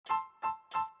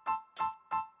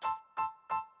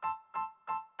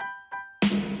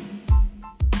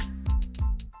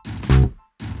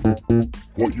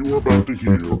What you are about to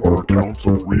hear are accounts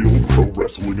of real pro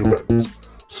wrestling events.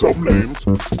 Some names,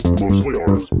 mostly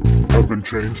ours, have been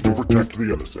changed to protect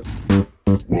the innocent.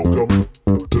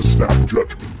 Welcome to Snap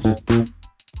Judgments.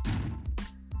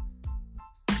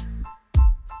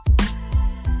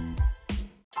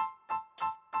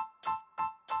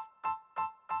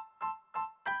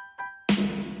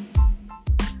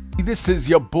 This is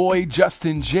your boy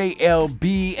Justin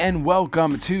JLB, and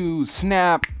welcome to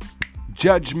Snap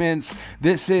Judgments.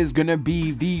 This is gonna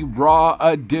be the Raw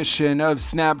edition of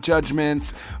Snap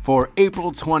Judgments for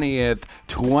April 20th,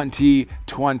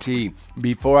 2020.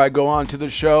 Before I go on to the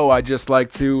show, I'd just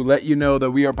like to let you know that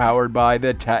we are powered by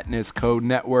the Tatnus Code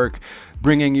Network,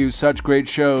 bringing you such great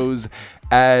shows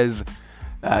as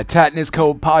Tatnus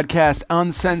Code Podcast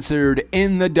Uncensored,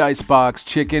 In the Dice Box,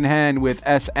 Chicken Hen with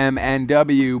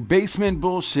SMNW, Basement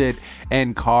Bullshit,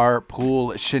 and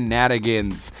Carpool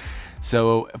Shenanigans.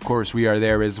 So, of course, we are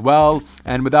there as well.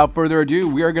 And without further ado,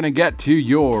 we are going to get to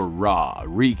your Raw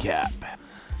recap.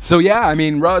 So yeah, I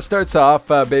mean, Raw starts off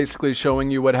basically showing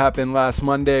you what happened last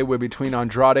Monday between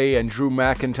Andrade and Drew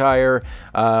McIntyre,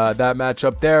 that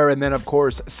matchup there. And then, of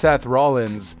course, Seth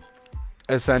Rollins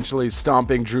essentially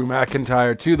stomping Drew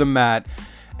McIntyre to the mat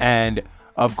and,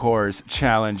 of course,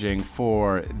 challenging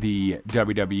for the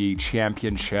WWE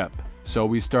Championship. So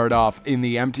we start off in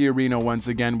the empty arena once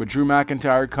again with Drew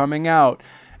McIntyre coming out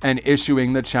and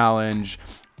issuing the challenge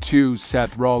to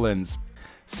Seth Rollins,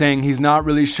 saying he's not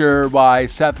really sure why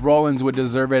Seth Rollins would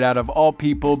deserve it out of all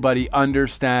people, but he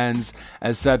understands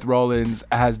as Seth Rollins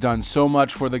has done so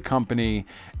much for the company,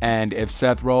 and if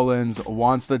Seth Rollins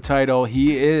wants the title,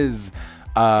 he is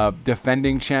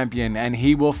defending champion, and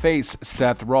he will face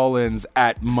Seth Rollins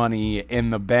at Money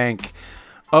in the Bank.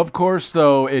 Of course,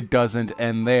 though, it doesn't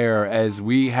end there, as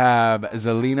we have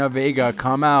Zelina Vega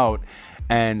come out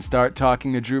and start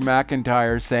talking to Drew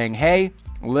McIntyre, saying, hey,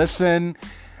 listen,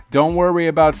 don't worry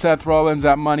about Seth Rollins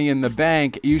at Money in the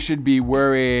Bank. You should be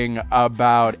worrying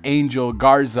about Angel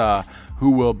Garza,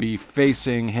 who will be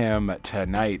facing him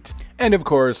tonight. And of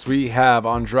course, we have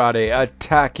Andrade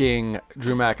attacking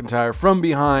Drew McIntyre from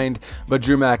behind, but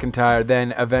Drew McIntyre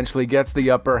then eventually gets the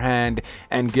upper hand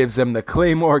and gives him the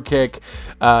Claymore kick.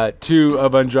 Two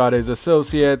of Andrade's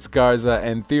associates, Garza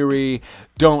and Theory,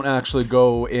 don't actually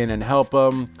go in and help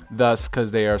him, thus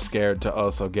because they are scared to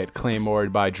also get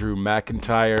Claymored by Drew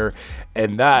McIntyre.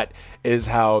 And that is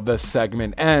how the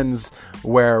segment ends,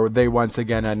 where they once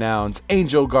again announce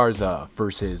Angel Garza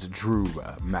versus Drew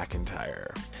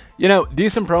McIntyre. You know,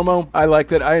 decent promo. I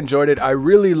liked it. I enjoyed it. I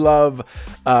really love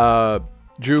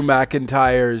Drew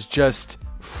McIntyre's just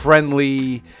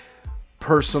friendly,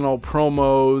 personal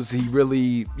promos. He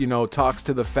really, talks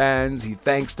to the fans. He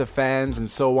thanks the fans and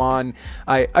so on.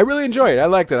 I really enjoy it. I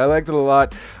liked it. I liked it a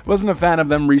lot. Wasn't a fan of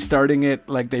them restarting it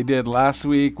like they did last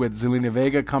week with Zelina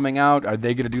Vega coming out. Are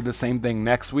they going to do the same thing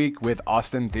next week with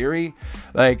Austin Theory?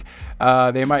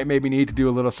 They might maybe need to do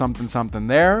a little something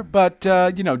there, but,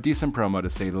 decent promo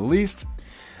to say the least.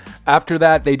 After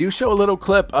that, they do show a little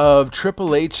clip of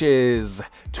Triple H's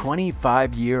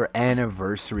 25-year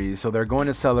anniversary. So they're going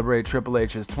to celebrate Triple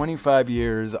H's 25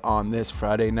 years on this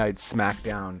Friday night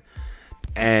SmackDown.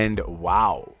 And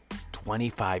wow,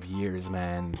 25 years,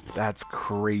 man. That's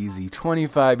crazy.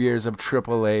 25 years of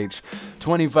Triple H,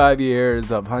 25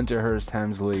 years of Hunter Hearst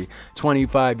Helmsley,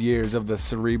 25 years of the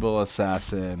Cerebral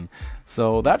Assassin.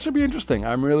 So that should be interesting.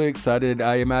 I'm really excited.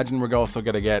 I imagine we're also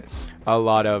going to get a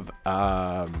lot of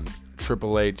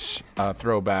Triple H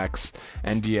throwbacks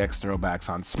and DX throwbacks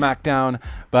on SmackDown.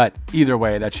 But either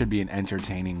way, that should be an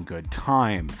entertaining good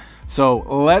time. So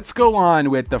let's go on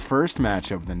with the first match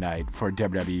of the night for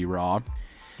WWE Raw.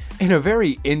 In a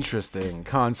very interesting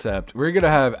concept, we're going to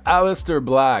have Aleister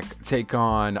Black take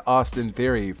on Austin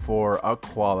Theory for a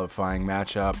qualifying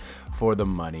matchup for the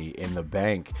Money in the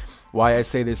Bank. Why I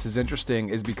say this is interesting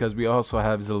is because we also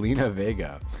have Zelina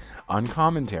Vega on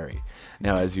commentary.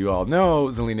 Now, as you all know,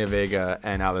 Zelina Vega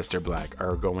and Aleister Black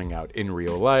are going out in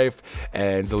real life,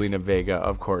 and Zelina Vega,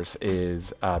 of course,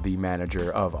 is the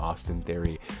manager of Austin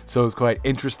Theory. So it's quite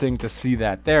interesting to see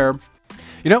that there.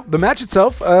 The match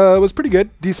itself was pretty good,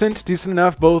 decent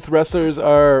enough. Both wrestlers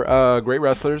are great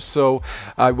wrestlers, so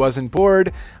I wasn't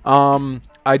bored.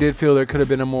 I did feel there could have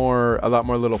been a lot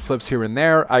more little flips here and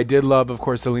there. I did love, of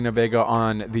course, Zelina Vega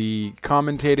on the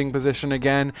commentating position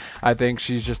again. I think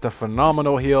she's just a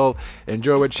phenomenal heel.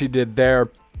 Enjoy what she did there.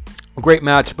 Great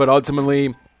match, but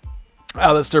ultimately,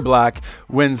 Aleister Black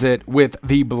wins it with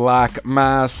the Black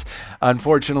Mass.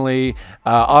 Unfortunately,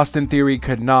 Austin Theory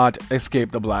could not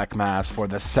escape the Black Mass for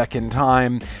the second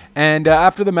time. And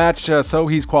after the match, so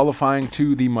he's qualifying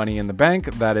to the Money in the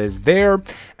Bank that is there.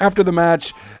 After the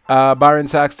match, Byron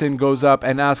Saxton goes up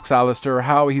and asks Aleister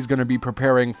how he's going to be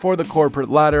preparing for the corporate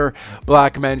ladder.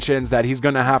 Black mentions that he's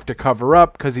going to have to cover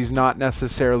up because he's not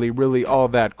necessarily really all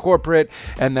that corporate,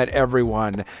 and that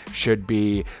everyone should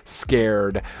be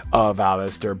scared of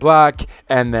Aleister Black,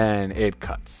 and then it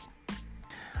cuts.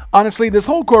 Honestly, this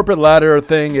whole corporate ladder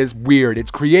thing is weird.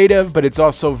 It's creative, but it's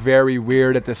also very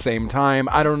weird at the same time.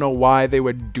 I don't know why they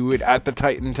would do it at the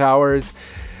Titan Towers.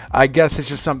 I guess it's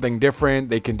just something different.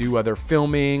 They can do other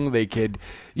filming. They could,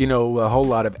 a whole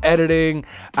lot of editing.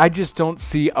 I just don't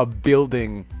see a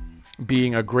building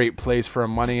being a great place for a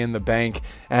Money in the Bank,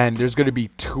 and there's going to be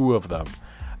 2 of them.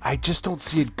 I just don't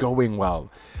see it going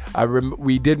well.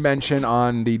 We did mention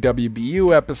on the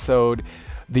WBU episode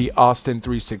the Austin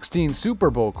 316 Super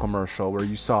Bowl commercial where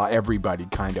you saw everybody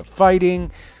kind of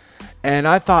fighting, and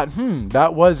I thought,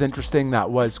 that was interesting, that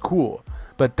was cool.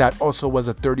 But that also was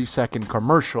a 30-second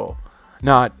commercial,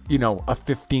 not, a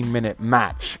 15-minute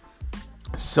match.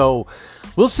 So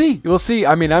we'll see. We'll see.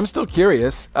 I mean, I'm still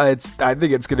curious. I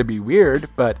think it's going to be weird,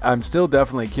 but I'm still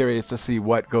definitely curious to see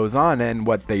what goes on and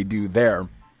what they do there.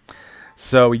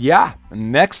 So yeah,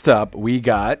 next up we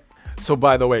got... So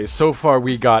by the way, so far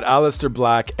we got Aleister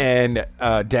Black and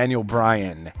Daniel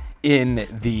Bryan in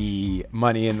the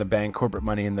Money in the Bank, corporate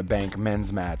Money in the Bank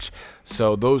men's match.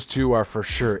 So those 2 are for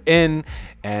sure in,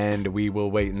 and we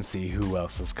will wait and see who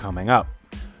else is coming up.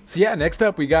 So yeah, next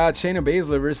up we got Shayna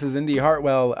Baszler versus Indy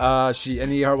Hartwell.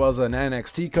 Indy Hartwell's an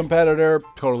NXT competitor.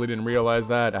 Totally didn't realize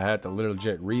that. I had to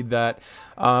legit read that.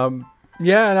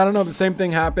 Yeah, and I don't know, the same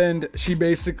thing happened. She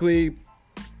basically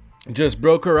just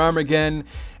broke her arm again,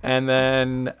 and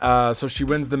then so she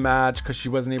wins the match because she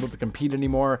wasn't able to compete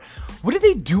anymore. What are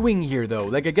they doing here, though?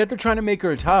 Like, I get they're trying to make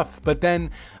her tough, but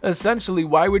then essentially,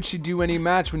 why would she do any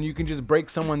match when you can just break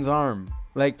someone's arm?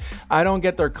 Like, I don't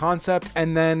get their concept.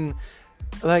 And then,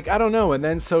 like, I don't know. And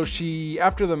then so she,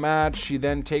 after the match, she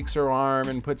then takes her arm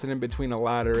and puts it in between a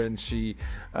ladder, and she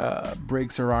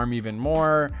breaks her arm even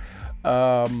more.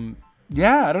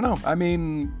 Yeah, I don't know. I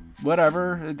mean,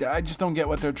 whatever. I just don't get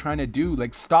what they're trying to do.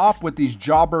 Like, stop with these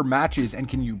jobber matches, and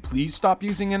can you please stop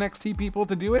using NXT people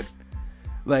to do it?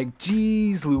 Like,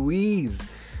 geez Louise.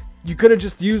 You could have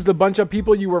just used a bunch of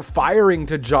people you were firing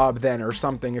to job then or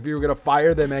something if you were going to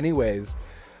fire them anyways.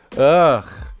 Ugh.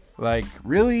 Like,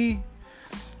 really?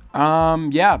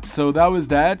 Yeah, so that was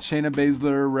that. Shayna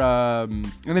Baszler.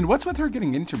 And then what's with her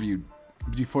getting interviewed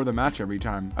before the match every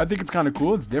time? I think it's kind of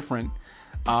cool. It's different.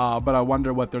 But I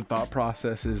wonder what their thought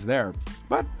process is there.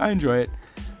 But I enjoy it.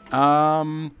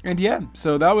 And yeah,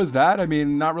 so that was that. I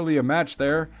mean, not really a match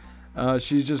there.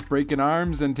 She's just breaking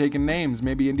arms and taking names.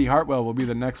 Maybe Indy Hartwell will be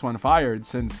the next one fired,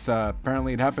 since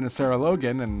apparently it happened to Sarah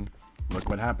Logan, and look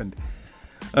what happened.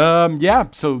 Yeah,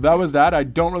 so that was that. I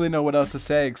don't really know what else to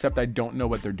say, except I don't know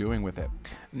what they're doing with it.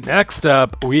 Next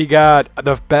up, we got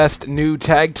the best new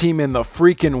tag team in the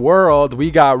freaking world. We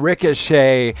got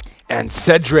Ricochet and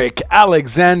Cedric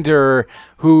Alexander,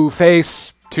 who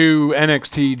face 2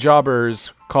 NXT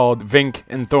jobbers called Vink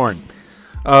and Thorn.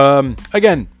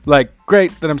 Again, like,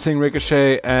 great that I'm seeing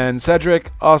Ricochet and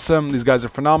Cedric. Awesome. These guys are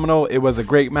phenomenal. It was a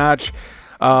great match.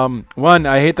 One,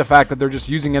 I hate the fact that they're just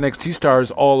using NXT stars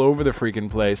all over the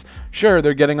freaking place. Sure,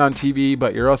 they're getting on TV,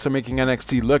 but you're also making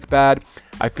NXT look bad.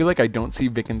 I feel like I don't see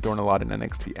Vink and Thorn a lot in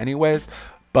NXT anyways,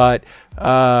 but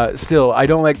still, I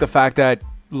don't like the fact that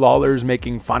Lawler's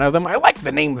making fun of them. I like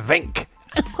the name Vink.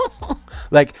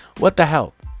 Like, what the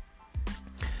hell?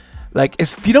 Like,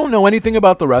 if you don't know anything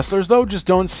about the wrestlers, though, just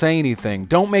don't say anything.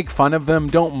 Don't make fun of them.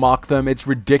 Don't mock them. It's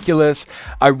ridiculous.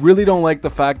 I really don't like the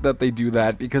fact that they do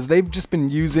that, because they've just been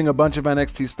using a bunch of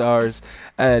NXT stars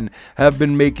and have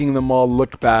been making them all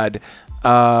look bad.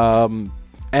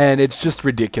 And it's just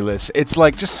ridiculous. It's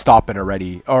like, just stop it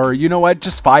already. Or, you know what?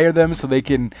 Just fire them so they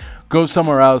can go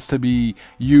somewhere else to be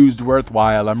used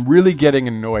worthwhile. I'm really getting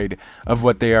annoyed of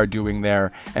what they are doing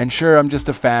there. And sure, I'm just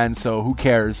a fan, so who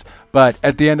cares? But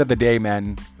at the end of the day,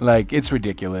 man, like, it's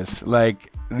ridiculous.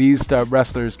 Like, these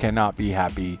wrestlers cannot be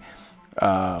happy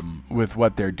with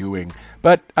what they're doing.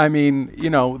 But I mean, you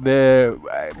know,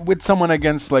 with someone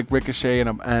against like Ricochet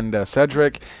and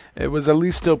Cedric, it was at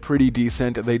least still pretty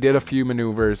decent. They did a few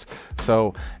maneuvers,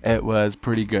 so it was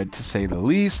pretty good to say the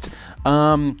least.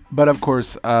 But of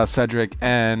course, Cedric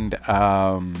and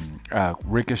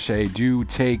Ricochet do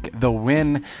take the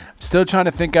win. Still trying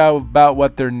to think out about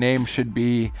what their name should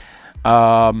be.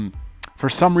 For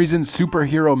some reason,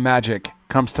 Superhero Magic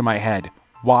comes to my head.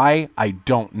 Why? I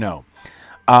don't know.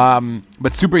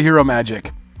 But Superhero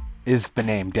Magic is the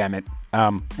name, damn it.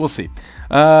 We'll see.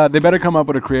 They better come up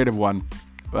with a creative one,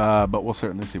 but we'll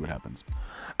certainly see what happens.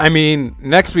 I mean,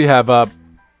 next we have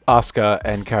Asuka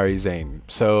and Kairi Sane.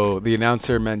 So the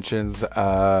announcer mentions,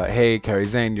 hey, Kairi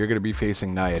Sane, you're going to be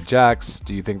facing Nia Jax.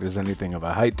 Do you think there's anything of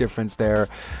a height difference there?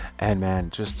 And man,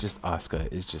 just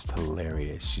Asuka is just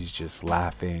hilarious. She's just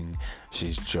laughing.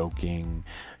 She's joking.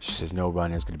 She says no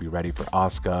one is going to be ready for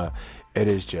Asuka. It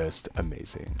is just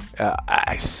amazing.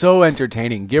 So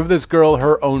entertaining. Give this girl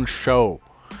her own show.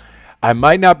 I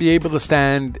might not be able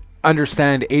to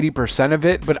understand 80% of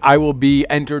it, but I will be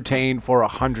entertained for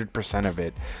 100% of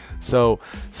it. So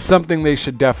something they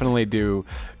should definitely do,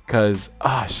 because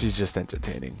she's just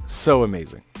entertaining. So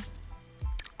amazing.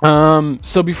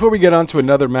 So before we get on to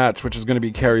another match, which is going to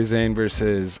be Kairi Sane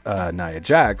versus Nia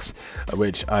Jax,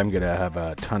 which I'm going to have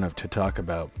a ton to talk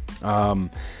about.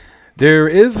 There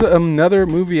is another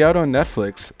movie out on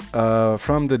Netflix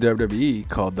from the WWE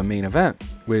called The Main Event,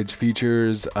 which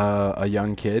features a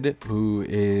young kid who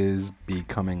is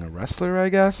becoming a wrestler, I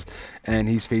guess, and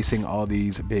he's facing all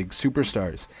these big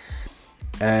superstars.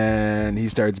 And he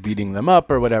starts beating them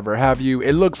up or whatever have you.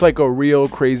 It looks like a real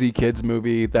crazy kids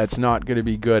movie that's not going to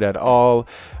be good at all.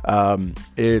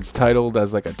 It's titled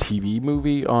as like a TV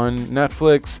movie on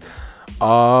Netflix.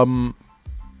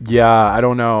 Yeah, I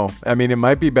don't know. I mean, it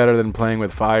might be better than Playing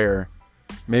with Fire.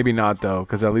 Maybe not, though,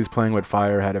 because at least Playing with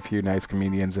Fire had a few nice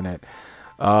comedians in it.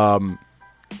 But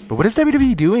what is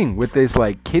WWE doing with this,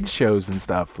 like, kids shows and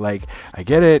stuff? Like, I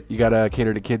get it. You got to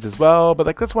cater to kids as well. But,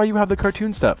 like, that's why you have the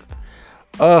cartoon stuff.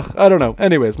 I don't know.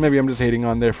 Anyways, maybe I'm just hating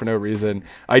on there for no reason.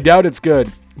 I doubt it's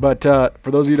good. But for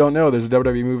those of you who don't know, there's a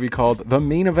WWE movie called The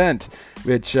Main Event,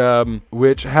 which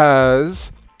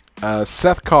has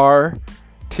Seth Carr,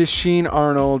 Tishine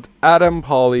Arnold, Adam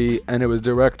Pauly, and it was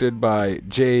directed by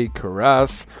Jay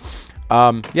Carras.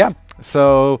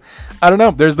 So I don't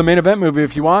know. There's The Main Event movie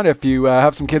if you want. If you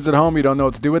have some kids at home, you don't know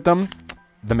what to do with them,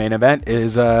 The Main Event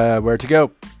is where to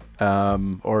go.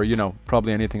 Or,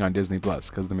 probably anything on Disney Plus,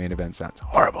 because The Main Event sounds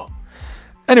horrible.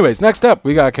 Anyways, next up,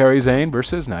 we got Kairi Sane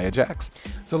versus Nia Jax.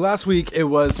 So last week, it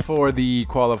was for the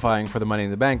qualifying for the Money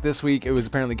in the Bank. This week, it was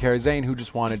apparently Kairi Sane who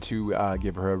just wanted to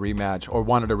give her a rematch, or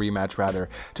wanted a rematch, rather,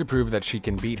 to prove that she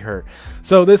can beat her.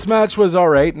 So this match was all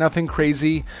right, nothing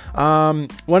crazy. One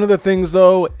of the things,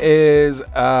 though, is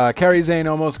Kairi Sane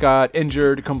almost got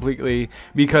injured completely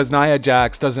because Nia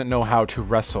Jax doesn't know how to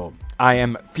wrestle. I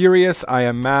am furious, I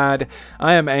am mad,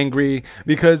 I am angry,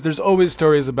 because there's always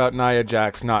stories about Nia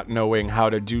Jax not knowing how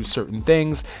to do certain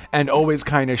things and always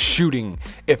kind of shooting,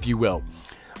 if you will.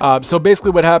 So basically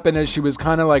what happened is she was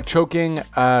kind of like choking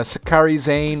Kairi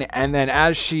Sane, and then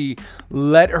as she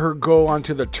let her go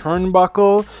onto the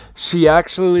turnbuckle, she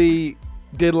actually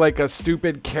did like a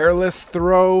stupid careless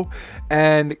throw,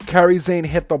 and Kairi Sane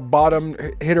hit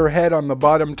her head on the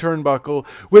bottom turnbuckle,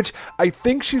 which I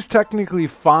think she's technically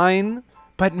fine,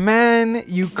 but man,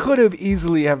 you could have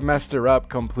easily have messed her up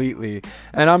completely.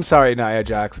 And I'm sorry, Nia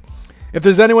Jax. If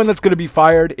there's anyone that's going to be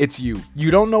fired, it's you.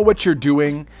 You don't know what you're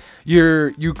doing.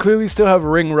 You clearly still have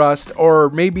ring rust, or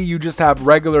maybe you just have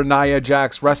regular Nia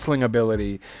Jax wrestling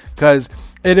ability, because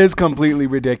it is completely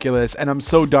ridiculous, and I'm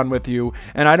so done with you.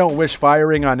 And I don't wish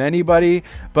firing on anybody,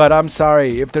 but I'm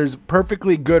sorry. If there's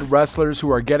perfectly good wrestlers who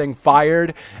are getting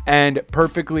fired and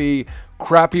perfectly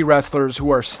crappy wrestlers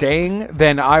who are staying,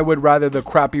 then I would rather the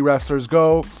crappy wrestlers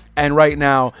go. And right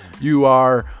now, you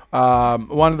are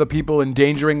one of the people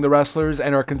endangering the wrestlers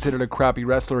and are considered a crappy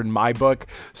wrestler in my book.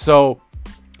 So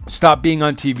stop being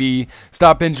on TV,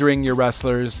 stop injuring your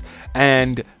wrestlers,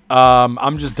 and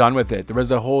I'm just done with it. There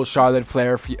was a whole Charlotte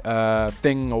Flair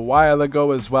thing a while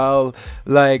ago as well.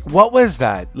 Like, what was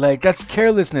that? Like, that's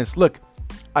carelessness. Look,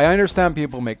 I understand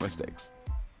people make mistakes,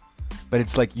 but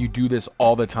it's like you do this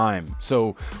all the time.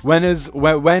 So when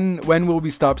will we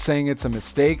stop saying it's a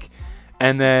mistake?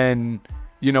 And then,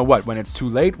 you know what? When it's too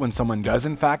late, when someone does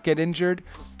in fact get injured,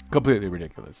 completely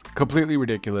ridiculous. Completely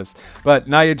ridiculous. But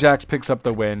Nia Jax picks up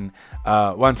the win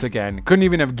once again. Couldn't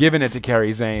even have given it to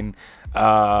Kairi Sane.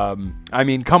 I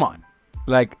mean, come on.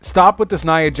 Like, stop with this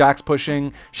Nia Jax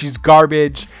pushing. She's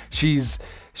garbage. She's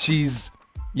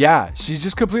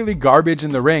just completely garbage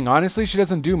in the ring. Honestly, she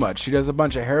doesn't do much. She does a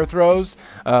bunch of hair throws,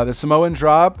 the Samoan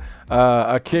drop,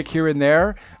 a kick here and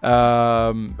there,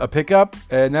 a pickup,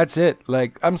 and that's it.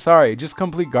 Like, I'm sorry, just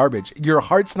complete garbage. Your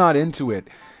heart's not into it.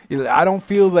 I don't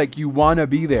feel like you want to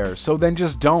be there, so then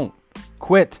just don't.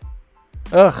 Quit.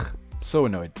 Ugh, so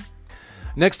annoyed.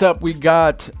 Next up, we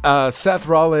got Seth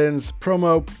Rollins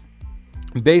promo,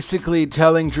 basically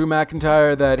telling Drew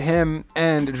McIntyre that him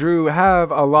and Drew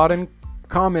have a lot in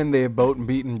common. They have both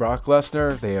beaten Brock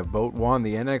Lesnar. They have both won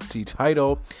the NXT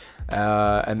title.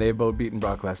 And they have both beaten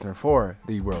Brock Lesnar for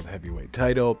the World Heavyweight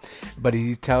title. But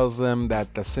he tells them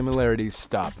that the similarities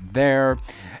stop there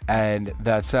and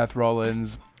that Seth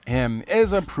Rollins, him,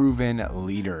 is a proven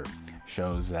leader.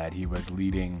 Shows that he was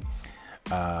leading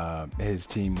his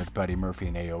team with Buddy Murphy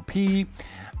and AOP.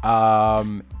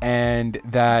 And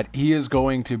that he is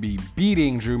going to be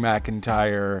beating Drew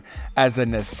McIntyre as a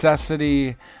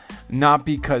necessity, not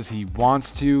because he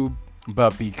wants to,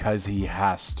 but because he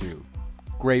has to.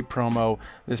 Great promo.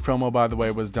 This promo, by the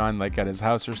way, was done like at his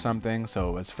house or something, so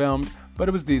it was filmed, but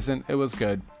it was decent. It was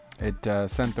good. It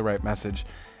sent the right message.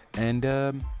 And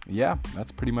yeah,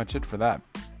 that's pretty much it for that.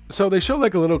 So they show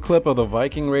like a little clip of the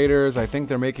Viking Raiders. I think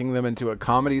they're making them into a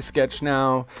comedy sketch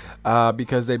now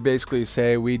because they basically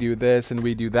say we do this and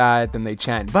we do that. Then they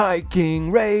chant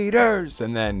Viking Raiders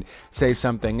and then say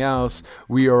something else.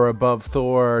 We are above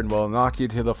Thor and we'll knock you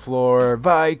to the floor.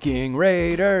 Viking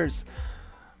Raiders.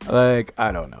 Like,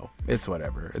 I don't know. It's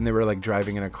whatever. And they were like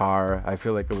driving in a car. I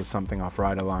feel like it was something off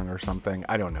Ride Along or something.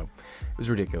 I don't know. It was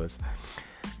ridiculous.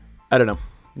 I don't know.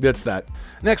 That's that.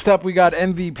 Next up, we got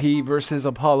MVP versus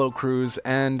Apollo Crews.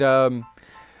 And,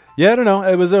 yeah, I don't know.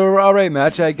 It was an alright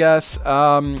match, I guess.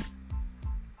 I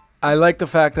like the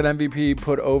fact that MVP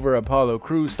put over Apollo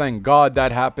Crews. Thank God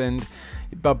that happened.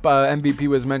 But MVP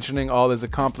was mentioning all his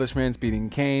accomplishments, beating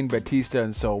Kane, Batista,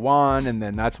 and so on. And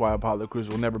then that's why Apollo Crews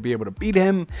will never be able to beat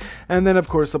him. And then, of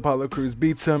course, Apollo Crews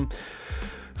beats him.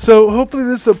 So hopefully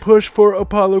this is a push for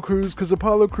Apollo Crews, because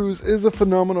Apollo Crews is a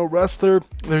phenomenal wrestler.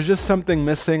 There's just something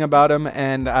missing about him,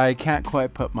 and I can't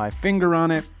quite put my finger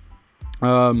on it.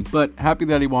 But happy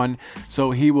that he won. So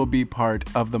he will be part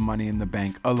of the Money in the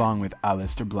Bank, along with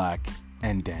Aleister Black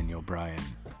and Daniel Bryan.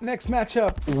 Next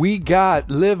matchup, we got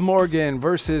Liv Morgan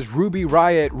versus Ruby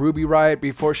Riott. Ruby Riott,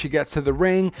 before she gets to the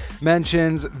ring,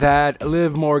 mentions that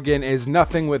Liv Morgan is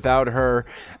nothing without her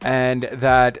and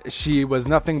that she was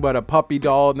nothing but a puppy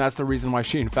doll. And that's the reason why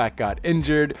she, in fact, got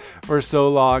injured for so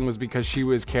long, was because she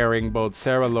was carrying both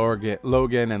Sarah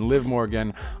Logan and Liv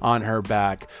Morgan on her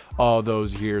back all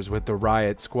those years with the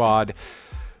Riott Squad.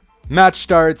 Match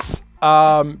starts.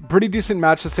 Pretty decent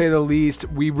match, to say the least.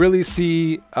 We really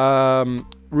see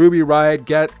Ruby Riott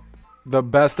get the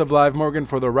best of Liv Morgan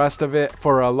for the rest of it,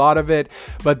 for a lot of it,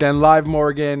 but then Liv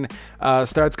Morgan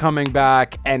starts coming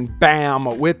back, and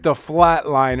bam, with the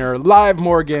flatliner, Liv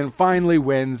Morgan finally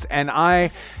wins. And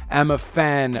I am a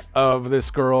fan of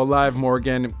this girl, Liv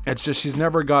Morgan. It's just she's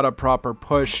never got a proper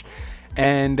push,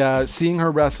 and seeing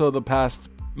her wrestle the past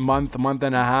month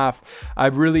and a half,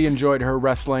 I've really enjoyed her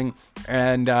wrestling,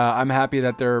 and I'm happy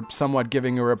that they're somewhat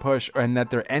giving her a push and that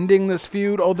they're ending this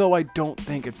feud, although I don't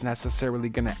think it's necessarily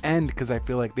going to end, because I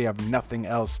feel like they have nothing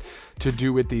else to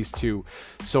do with these two.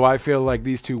 So I feel like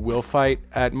these two will fight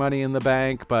at Money in the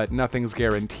Bank, but nothing's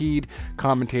guaranteed.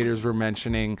 Commentators were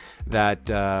mentioning that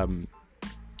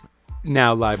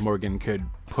now Liv Morgan could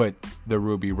put the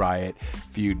Ruby Riott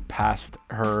feud past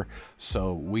her,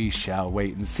 so we shall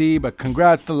wait and see. But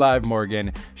congrats to Liv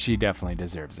Morgan, she definitely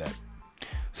deserves it.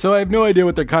 So I have no idea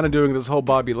what they're kind of doing with this whole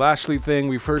Bobby Lashley thing.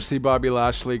 We first see Bobby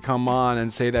Lashley come on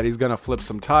and say that he's going to flip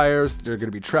some tires. They're going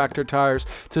to be tractor tires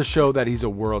to show that he's a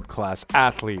world-class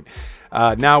athlete.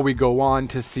 Now we go on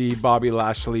to see Bobby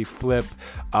Lashley flip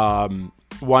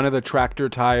one of the tractor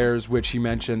tires, which he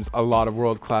mentions a lot of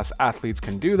world-class athletes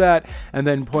can do that, and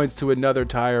then points to another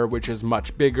tire which is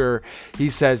much bigger.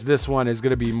 He says this one is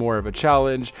going to be more of a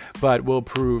challenge, but will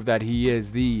prove that he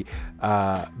is the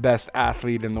best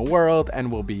athlete in the world,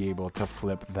 and will be able to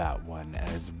flip that one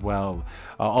as well.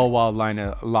 All while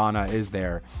Lana is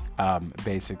there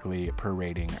basically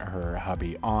parading her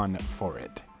hubby on for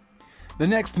it. The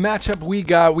next matchup we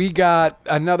got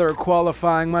another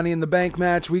qualifying Money in the Bank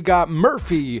match. We got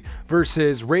Murphy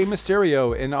versus Rey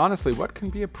Mysterio, and honestly, what can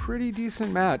be a pretty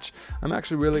decent match. I'm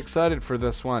actually really excited for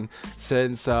this one,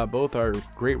 since both are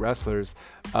great wrestlers.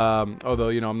 Although,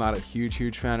 you know, I'm not a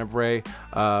huge fan of Rey.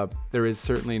 There is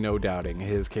certainly no doubting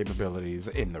his capabilities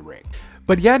in the ring.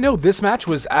 But yeah, no, this match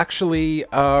was actually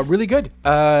really good.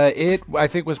 It, I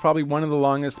think, was probably one of the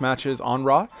longest matches on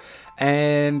Raw.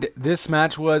 And this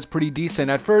match was pretty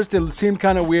decent. At first, it seemed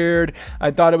kind of weird.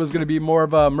 I thought it was going to be more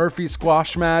of a Murphy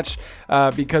squash match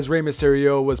because Rey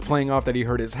Mysterio was playing off that he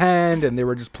hurt his hand, and they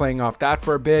were just playing off that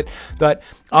for a bit. But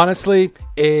honestly,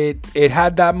 it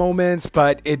had that moments,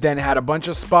 but it then had a bunch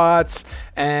of spots,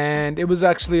 and it was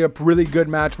actually a really good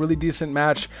match, really decent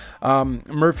match.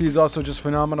 Murphy is also just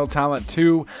phenomenal talent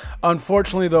too.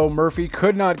 Unfortunately, though, Murphy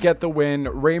could not get the win.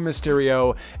 Rey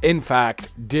Mysterio, in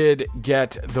fact, did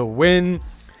get the win.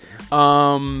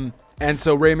 And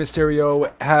so Rey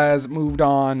Mysterio has moved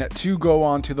on to go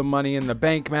on to the Money in the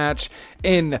Bank match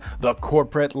in the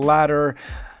corporate ladder.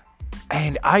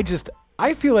 And I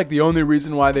feel like the only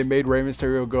reason why they made Rey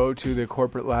Mysterio go to the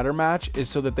corporate ladder match is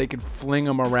so that they could fling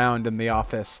him around in the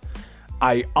office.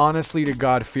 I honestly to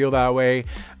God feel that way.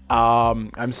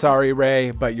 I'm sorry,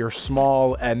 Rey, but you're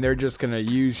small and they're just going to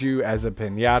use you as a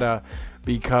piñata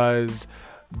because,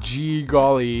 gee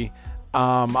golly,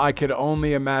 I could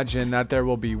only imagine that there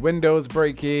will be windows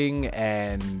breaking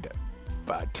and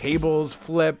tables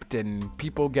flipped and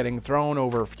people getting thrown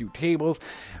over a few tables.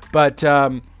 But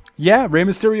yeah, Rey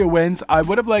Mysterio wins. I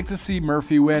would have liked to see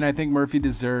Murphy win. I think Murphy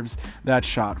deserves that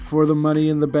shot for the Money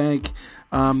in the Bank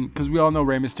because we all know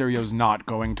Rey Mysterio's not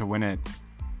going to win it.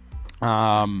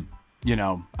 You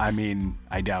know, I mean,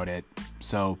 I doubt it.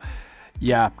 So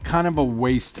yeah, kind of a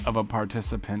waste of a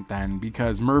participant then,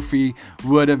 because Murphy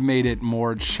would have made it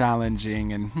more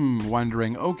challenging and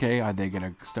wondering, okay, are they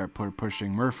going to start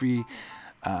pushing Murphy?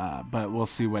 But we'll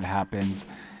see what happens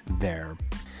there.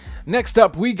 Next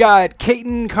up, we got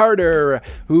Kayden Carter,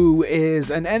 who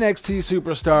is an NXT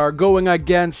superstar going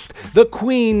against the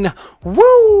Queen,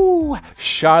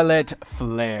 Charlotte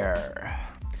Flair.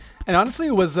 And honestly,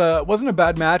 it wasn't a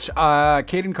bad match.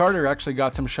 Kayden Carter actually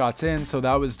got some shots in, so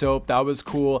that was dope. That was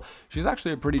cool. She's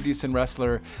actually a pretty decent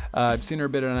wrestler. I've seen her a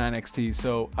bit on NXT,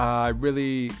 so I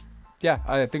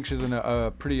think she's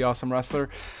a pretty awesome wrestler.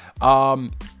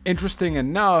 Interesting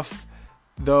enough,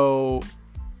 though,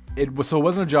 it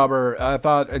wasn't a jobber. I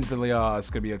thought instantly, it's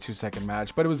going to be a 2-second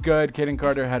match, but it was good. Kayden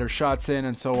Carter had her shots in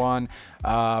and so on.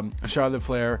 Charlotte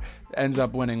Flair ends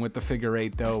up winning with the figure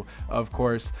 8, though, of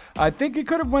course. I think it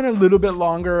could have went a little bit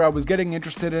longer. I was getting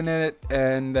interested in it,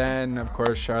 and then, of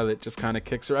course, Charlotte just kind of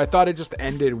kicks her. I thought it just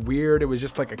ended weird. It was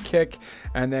just like a kick,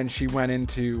 and then she went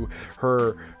into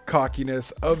her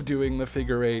cockiness of doing the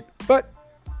figure 8. But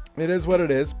it is what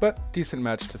it is, but decent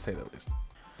match to say the least.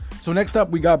 So next up,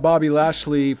 we got Bobby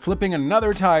Lashley flipping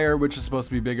another tire, which is supposed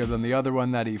to be bigger than the other one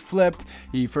that he flipped.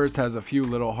 He first has a few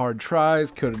little hard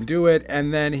tries, couldn't do it,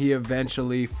 and then he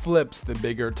eventually flips the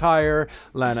bigger tire.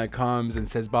 Lana comes and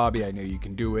says, Bobby, I know you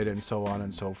can do it, and so on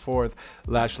and so forth.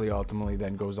 Lashley ultimately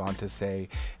then goes on to say,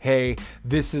 hey,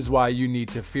 this is why you need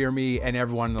to fear me, and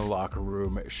everyone in the locker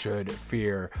room should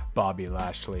fear Bobby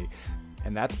Lashley.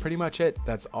 And that's pretty much it.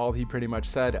 That's all he pretty much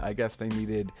said. I guess they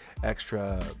needed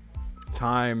extra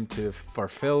time for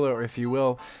filler, if you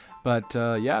will, but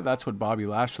yeah, that's what Bobby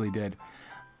Lashley did,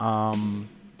 and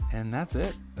that's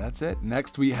it.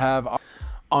 Next we have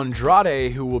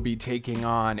Andrade, who will be taking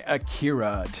on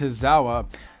Akira Tozawa.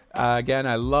 Again,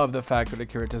 I love the fact that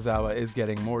Akira Tozawa is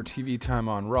getting more TV time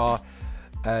on Raw,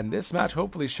 and this match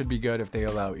hopefully should be good if they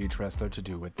allow each wrestler to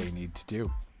do what they need to do.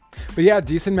 But yeah,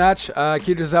 decent match.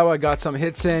 Akira Tozawa got some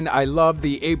hits in. I love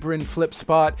the apron flip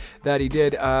spot that he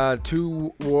did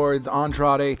towards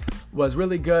Andrade. Was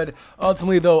really good.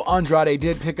 Ultimately, though, Andrade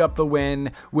did pick up the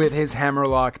win with his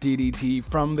hammerlock DDT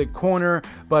from the corner,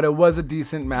 but it was a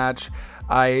decent match.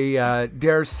 I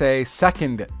dare say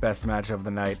second best match of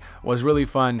the night. Was really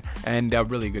fun and a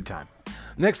really good time.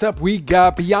 Next up, we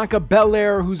got Bianca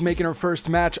Belair, who's making her first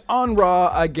match on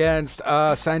Raw against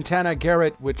Santana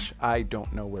Garrett, which I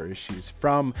don't know where she's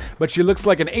from, but she looks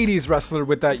like an 80s wrestler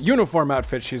with that uniform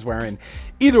outfit she's wearing.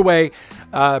 Either way,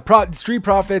 Street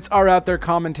Profits are out there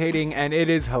commentating, and it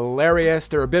is hilarious.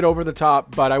 They're a bit over the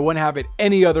top, but I wouldn't have it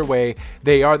any other way.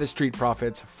 They are the Street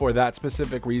Profits for that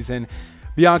specific reason.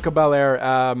 Bianca Belair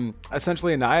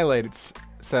essentially annihilated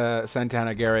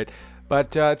Santana Garrett.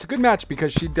 But it's a good match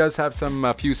because she does have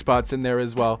a few spots in there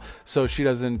as well, so she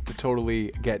doesn't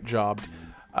totally get jobbed.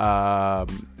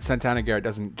 Santana Garrett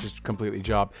doesn't just completely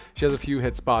job. She has a few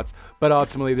hit spots, but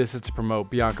ultimately this is to promote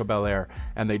Bianca Belair,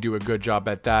 and they do a good job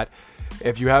at that.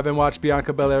 If you haven't watched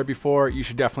Bianca Belair before, you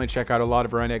should definitely check out a lot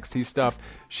of her NXT stuff.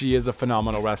 She is a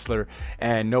phenomenal wrestler,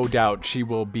 and no doubt she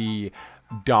will be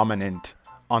dominant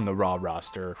on the Raw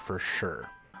roster for sure.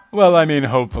 Well, I mean,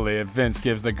 hopefully, if Vince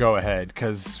gives the go-ahead,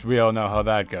 because we all know how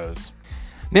that goes.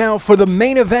 Now, for the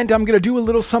main event, I'm going to do a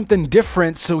little something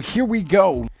different, so here we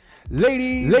go.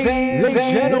 Ladies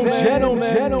and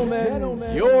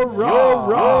gentlemen, your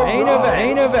Raw main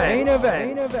event.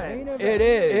 It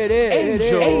is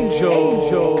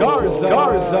Angel Garza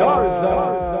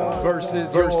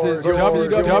versus your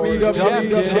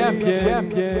WWE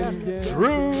champion,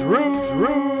 Drew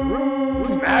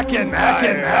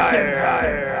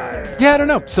McIntyre. Yeah, I don't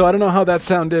know. So I don't know how that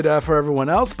sounded for everyone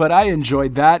else, but I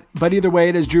enjoyed that. But either way,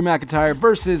 it is Drew McIntyre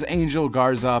versus Angel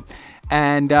Garza.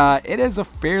 And it is a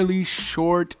fairly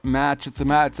short match. It's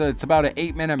about an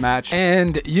 8-minute match.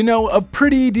 And, you know, a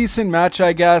pretty decent match,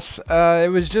 I guess. It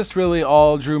was just really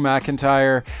all Drew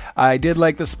McIntyre. I did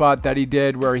like the spot that he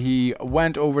did where he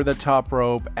went over the top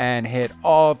rope and hit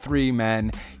all 3 men.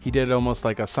 He did almost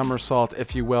like a somersault,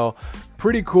 if you will.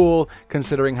 Pretty cool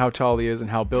considering how tall he is and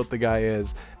how built the guy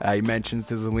is. He mentions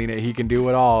to Zelina he can do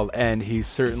it all, and he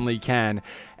certainly can.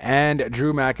 And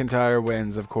Drew McIntyre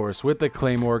wins, of course, with the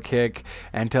Claymore kick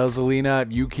and tells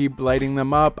Zelina, you keep lighting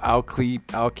them up, I'll keep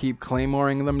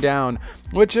Claymoring them down,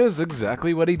 which is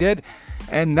exactly what he did.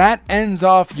 And that ends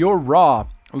off your Raw,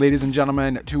 ladies and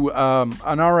gentlemen, to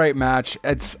an alright match.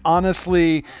 It's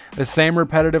honestly the same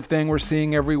repetitive thing we're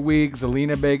seeing every week.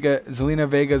 Zelina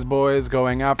Vega's boys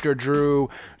going after Drew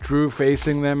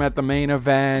facing them at the main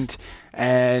event,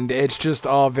 and it's just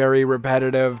all very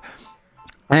repetitive.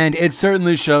 And it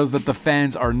certainly shows that the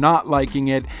fans are not liking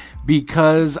it,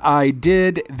 because I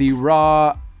did the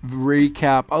Raw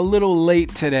recap a little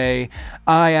late today.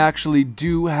 I actually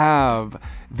do have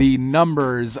the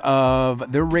numbers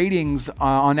of the ratings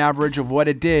on average of what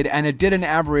it did, and it did an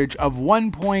average of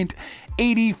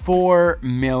 1.84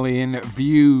 million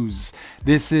views.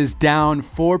 This is down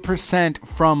 4%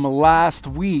 from last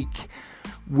week,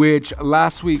 which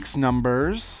last week's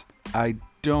numbers, I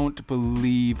don't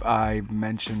believe I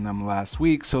mentioned them last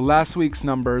week. So last week's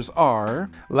numbers are,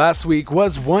 last week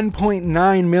was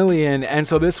 1.9 million, and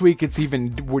so this week it's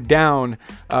even down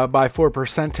by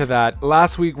 4% to that.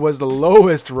 Last week was the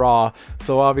lowest Raw,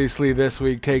 so obviously this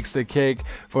week takes the cake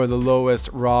for the lowest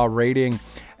Raw rating.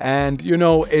 And, you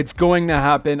know, it's going to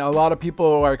happen. A lot of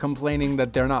people are complaining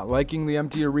that they're not liking the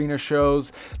empty arena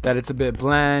shows, that it's a bit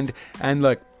bland, and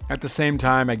look, at the same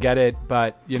time, I get it,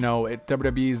 but, you know,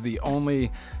 WWE is the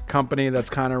only company that's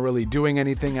kind of really doing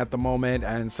anything at the moment,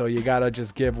 and so you gotta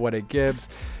just give what it gives.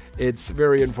 It's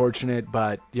very unfortunate,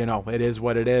 but, you know, it is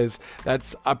what it is.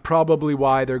 That's probably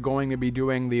why they're going to be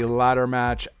doing the ladder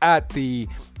match at the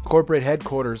corporate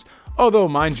headquarters. Although,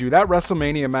 mind you, that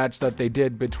WrestleMania match that they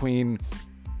did between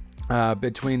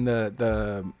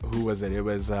the who was it? It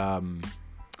was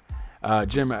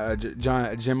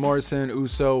Jim Morrison,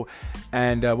 Uso,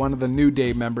 and one of the New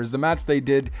Day members. The match they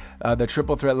did, the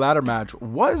triple threat ladder match,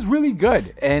 was really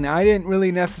good, and I didn't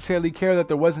really necessarily care that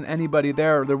there wasn't anybody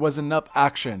there. There was enough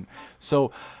action,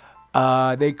 so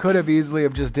they could have easily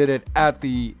have just did it at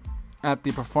the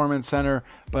Performance Center,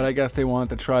 but I guess they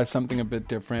wanted to try something a bit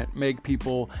different, make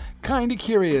people kind of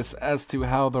curious as to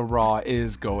how the Raw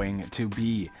is going to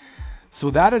be. So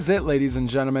that is it, ladies and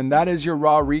gentlemen. That is your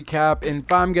Raw recap. And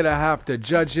if I'm going to have to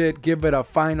judge it, give it a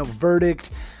final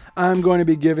verdict, I'm going to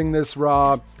be giving this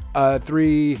Raw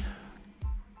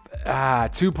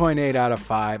 2.8 out of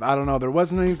 5. I don't know. There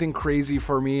wasn't anything crazy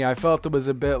for me. I felt it was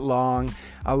a bit long.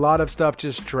 A lot of stuff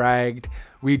just dragged.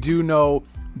 We do know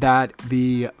that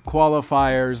the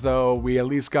qualifiers, though, we at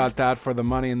least got that for the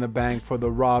Money in the Bank for the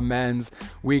Raw men's.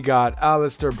 We got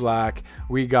Aleister Black.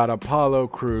 We got Apollo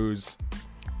Crews.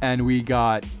 And we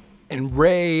got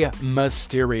Rey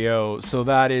Mysterio. So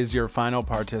that is your final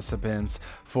participants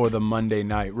for the Monday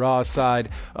Night Raw side.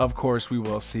 Of course, we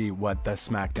will see what the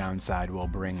SmackDown side will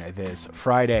bring this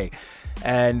Friday.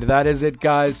 And that is it,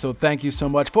 guys. So thank you so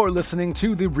much for listening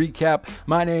to the recap.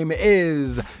 My name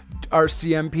is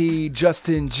RCMP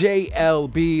Justin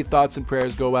JLB. Thoughts and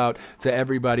prayers go out to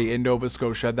everybody in Nova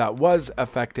Scotia that was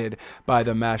affected by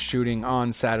the mass shooting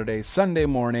on Sunday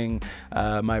morning.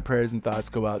 My prayers and thoughts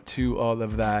go out to all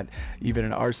of that. Even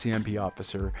an RCMP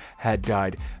officer had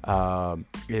died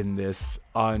in this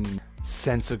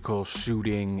unsensical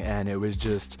shooting, and it was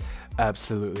just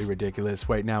absolutely ridiculous.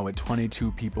 Right now, with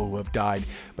 22 people who have died,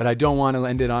 but I don't want to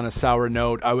end it on a sour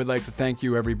note. I would like to thank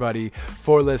you, everybody,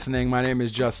 for listening. My name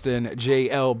is Justin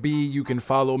JLB. You can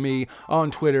follow me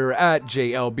on Twitter at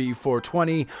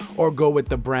JLB420, or go with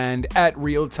the brand at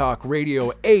Real Talk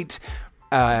Radio 8.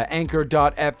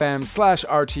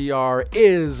 Anchor.fm/RTR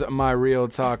is my Real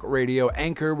Talk Radio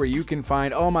Anchor, where you can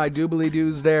find all my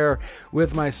doobly-doos there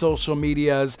with my social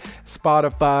medias,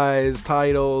 Spotify's,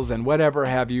 titles, and whatever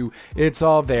have you. It's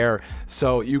all there,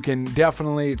 so you can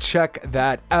definitely check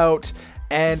that out.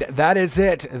 And that is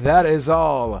it. That is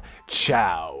all.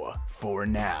 Ciao for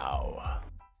now.